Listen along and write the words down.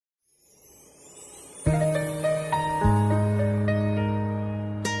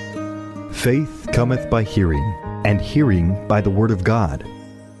Faith cometh by hearing, and hearing by the Word of God.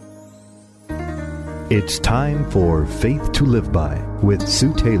 It's time for Faith to Live By with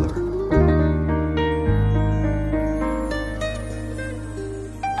Sue Taylor.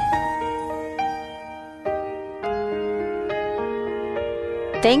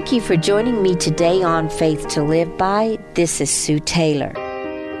 Thank you for joining me today on Faith to Live By. This is Sue Taylor.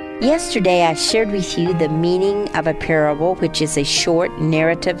 Yesterday I shared with you the meaning of a parable, which is a short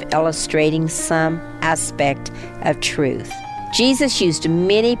narrative illustrating some aspect of truth. Jesus used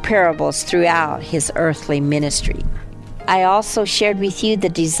many parables throughout his earthly ministry. I also shared with you the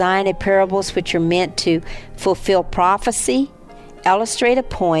design of parables, which are meant to fulfill prophecy, illustrate a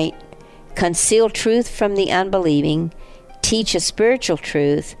point, conceal truth from the unbelieving, teach a spiritual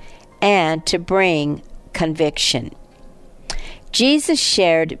truth, and to bring conviction. Jesus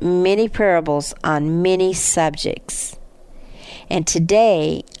shared many parables on many subjects. And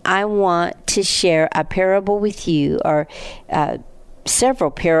today I want to share a parable with you, or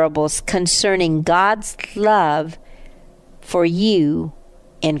several parables concerning God's love for you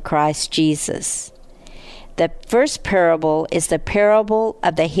in Christ Jesus. The first parable is the parable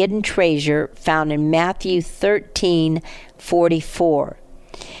of the hidden treasure found in Matthew 13:44.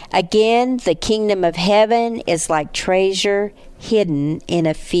 Again, the kingdom of heaven is like treasure hidden in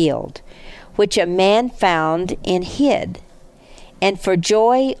a field, which a man found and hid. And for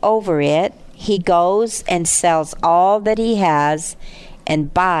joy over it, he goes and sells all that he has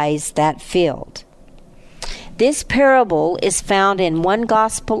and buys that field. This parable is found in one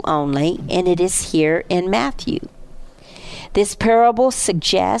gospel only, and it is here in Matthew. This parable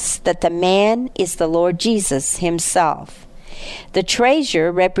suggests that the man is the Lord Jesus himself. The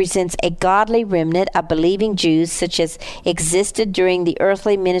treasure represents a godly remnant of believing Jews, such as existed during the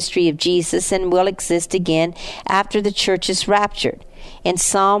earthly ministry of Jesus and will exist again after the church is raptured. In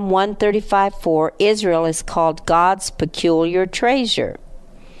Psalm 135:4, Israel is called God's peculiar treasure.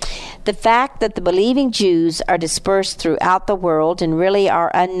 The fact that the believing Jews are dispersed throughout the world and really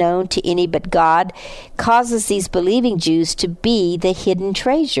are unknown to any but God causes these believing Jews to be the hidden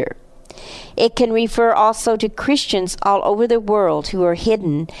treasure. It can refer also to Christians all over the world who are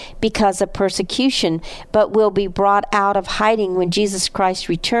hidden because of persecution, but will be brought out of hiding when Jesus Christ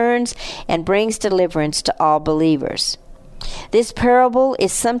returns and brings deliverance to all believers. This parable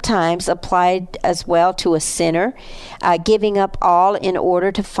is sometimes applied as well to a sinner, giving up all in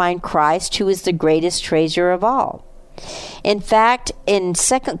order to find Christ, who is the greatest treasure of all. In fact, in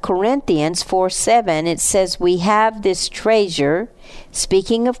 2 Corinthians 4:7, it says, "We have this treasure,"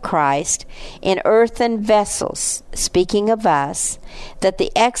 speaking of Christ, "in earthen vessels," speaking of us, "that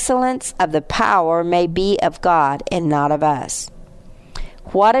the excellence of the power may be of God and not of us."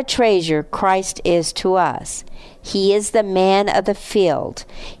 What a treasure Christ is to us. He is the man of the field.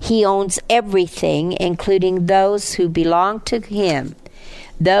 He owns everything, including those who belong to him,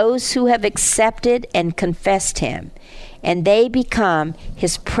 those who have accepted and confessed him, and they become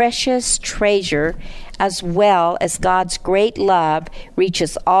his precious treasure, as well as God's great love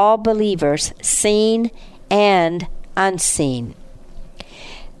reaches all believers, seen and unseen.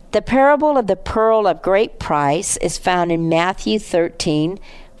 The parable of the pearl of great price is found in Matthew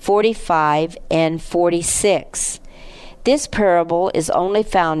 13:45 and 46. This parable is only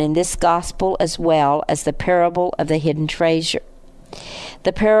found in this gospel as well as the parable of the hidden treasure.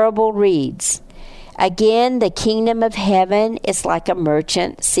 The parable reads, "Again, the kingdom of heaven is like a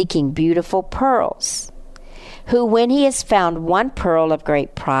merchant seeking beautiful pearls, who, when he has found one pearl of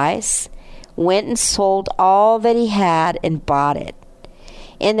great price, went and sold all that he had and bought it."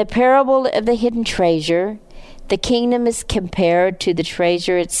 In the parable of the hidden treasure, the kingdom is compared to the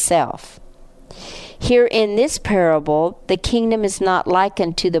treasure itself. Here in this parable, the kingdom is not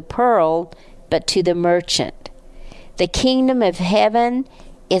likened to the pearl, but to the merchant. The kingdom of heaven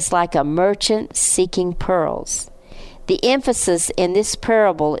is like a merchant seeking pearls. The emphasis in this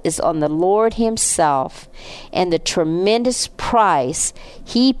parable is on the Lord himself and the tremendous price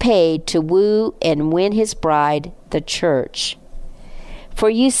he paid to woo and win his bride, the church. For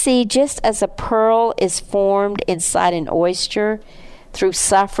you see, just as a pearl is formed inside an oyster through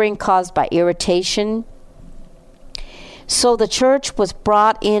suffering caused by irritation, so the church was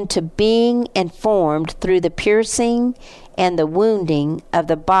brought into being and formed through the piercing and the wounding of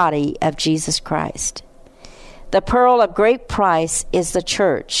the body of Jesus Christ. The pearl of great price is the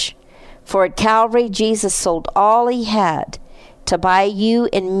church, for at Calvary Jesus sold all he had to buy you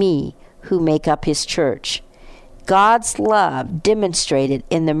and me who make up his church. God's love demonstrated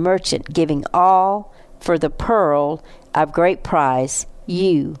in the merchant giving all for the pearl of great price,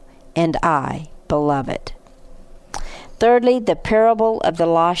 you and I, beloved. Thirdly, the parable of the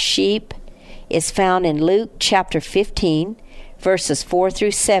lost sheep is found in Luke chapter 15, verses 4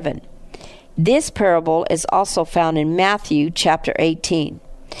 through 7. This parable is also found in Matthew chapter 18.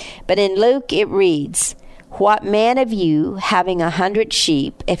 But in Luke it reads, "What man of you, having 100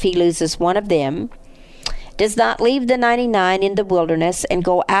 sheep, if he loses one of them, does not leave the 99 in the wilderness and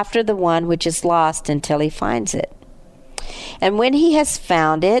go after the one which is lost until he finds it? And when he has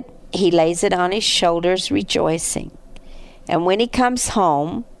found it, he lays it on his shoulders, rejoicing. And when he comes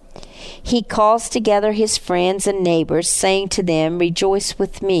home, he calls together his friends and neighbors, saying to them, 'Rejoice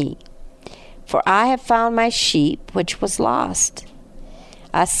with me, for I have found my sheep which was lost.'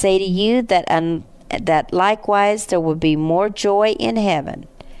 I say to you that likewise there will be more joy in heaven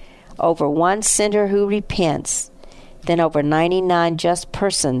over one sinner who repents than over 99 just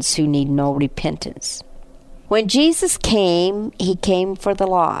persons who need no repentance." When Jesus came, he came for the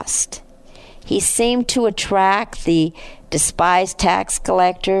lost. He seemed to attract the despised tax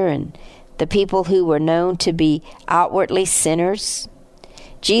collector and the people who were known to be outwardly sinners.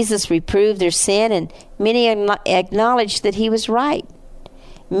 Jesus reproved their sin, and many acknowledged that he was right.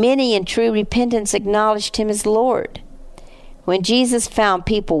 Many in true repentance acknowledged him as Lord. When Jesus found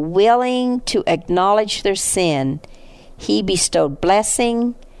people willing to acknowledge their sin, he bestowed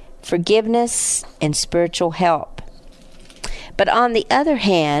blessing, forgiveness, and spiritual help. But on the other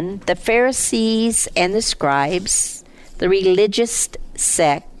hand, the Pharisees and the scribes, the religious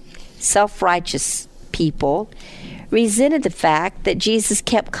sect, self-righteous people, resented the fact that Jesus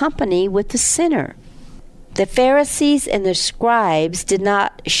kept company with the sinner. The Pharisees and the scribes did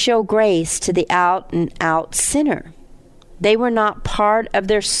not show grace to the out-and-out sinner. They were not part of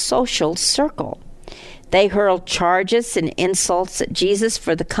their social circle. They hurled charges and insults at Jesus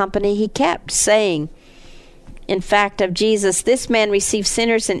for the company he kept, saying, in fact, of Jesus, "This man receives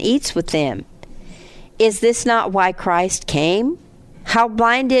sinners and eats with them. Is this not why Christ came? How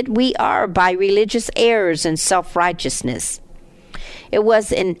blinded we are by religious errors and self-righteousness." It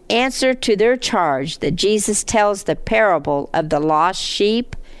was in answer to their charge that Jesus tells the parable of the lost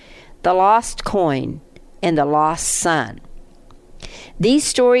sheep, the lost coin, and the lost son. These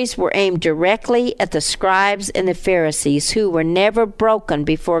stories were aimed directly at the scribes and the Pharisees, who were never broken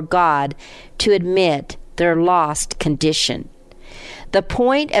before God to admit their lost condition. The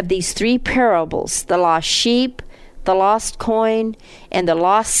point of these three parables, the lost sheep, the lost coin, and the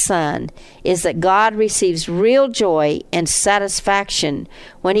lost son, is that God receives real joy and satisfaction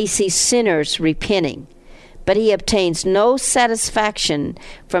when he sees sinners repenting. But he obtains no satisfaction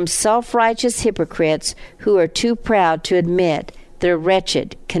from self-righteous hypocrites who are too proud to admit their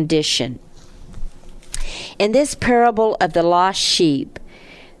wretched condition. In this parable of the lost sheep,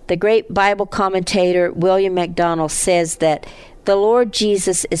 the great Bible commentator William MacDonald says that the Lord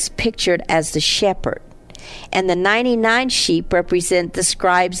Jesus is pictured as the shepherd, and the 99 sheep represent the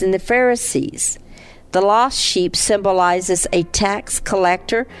scribes and the Pharisees. The lost sheep symbolizes a tax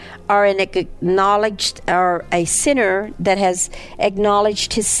collector or a sinner that has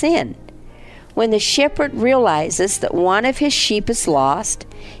acknowledged his sin. When the shepherd realizes that one of his sheep is lost,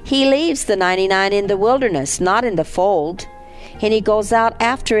 he leaves the 99 in the wilderness, not in the fold, and he goes out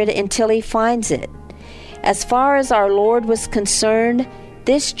after it until he finds it. As far as our Lord was concerned,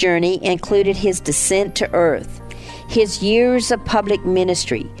 this journey included his descent to earth, his years of public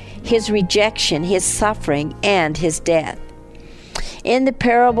ministry, his rejection, his suffering, and his death. In the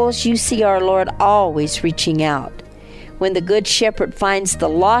parables, you see our Lord always reaching out. When the good shepherd finds the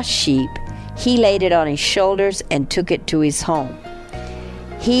lost sheep, he laid it on his shoulders and took it to his home.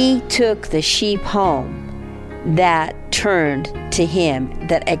 He took the sheep home that turned to him,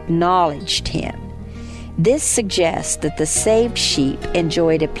 that acknowledged him. This suggests that the saved sheep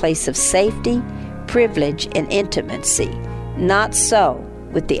enjoyed a place of safety, privilege, and intimacy. Not so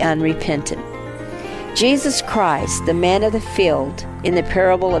with the unrepentant. Jesus Christ, the man of the field in the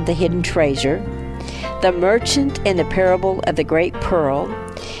parable of the hidden treasure, the merchant in the parable of the great pearl,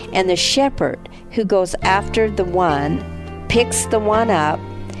 and the shepherd who goes after the one, picks the one up,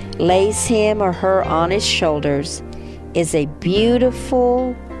 lays him or her on his shoulders, is a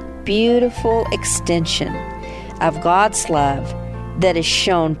beautiful, beautiful extension of God's love that is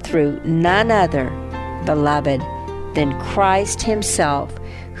shown through none other, beloved, than Christ himself,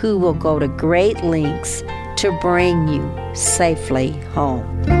 who will go to great lengths to bring you safely home.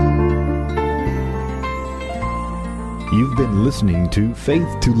 You've been listening to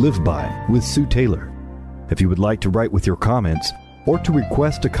Faith to Live By with Sue Taylor. If you would like to write with your comments or to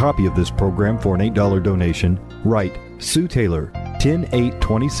request a copy of this program for an $8 donation, write Sue Taylor,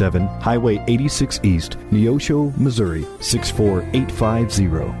 10827 Highway 86 East, Neosho, Missouri,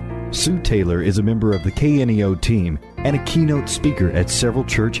 64850. Sue Taylor is a member of the KNEO team and a keynote speaker at several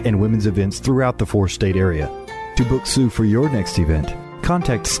church and women's events throughout the 4-state area. To book Sue for your next event,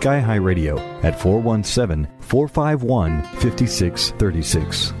 contact Sky High Radio at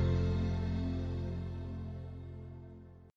 417-451-5636.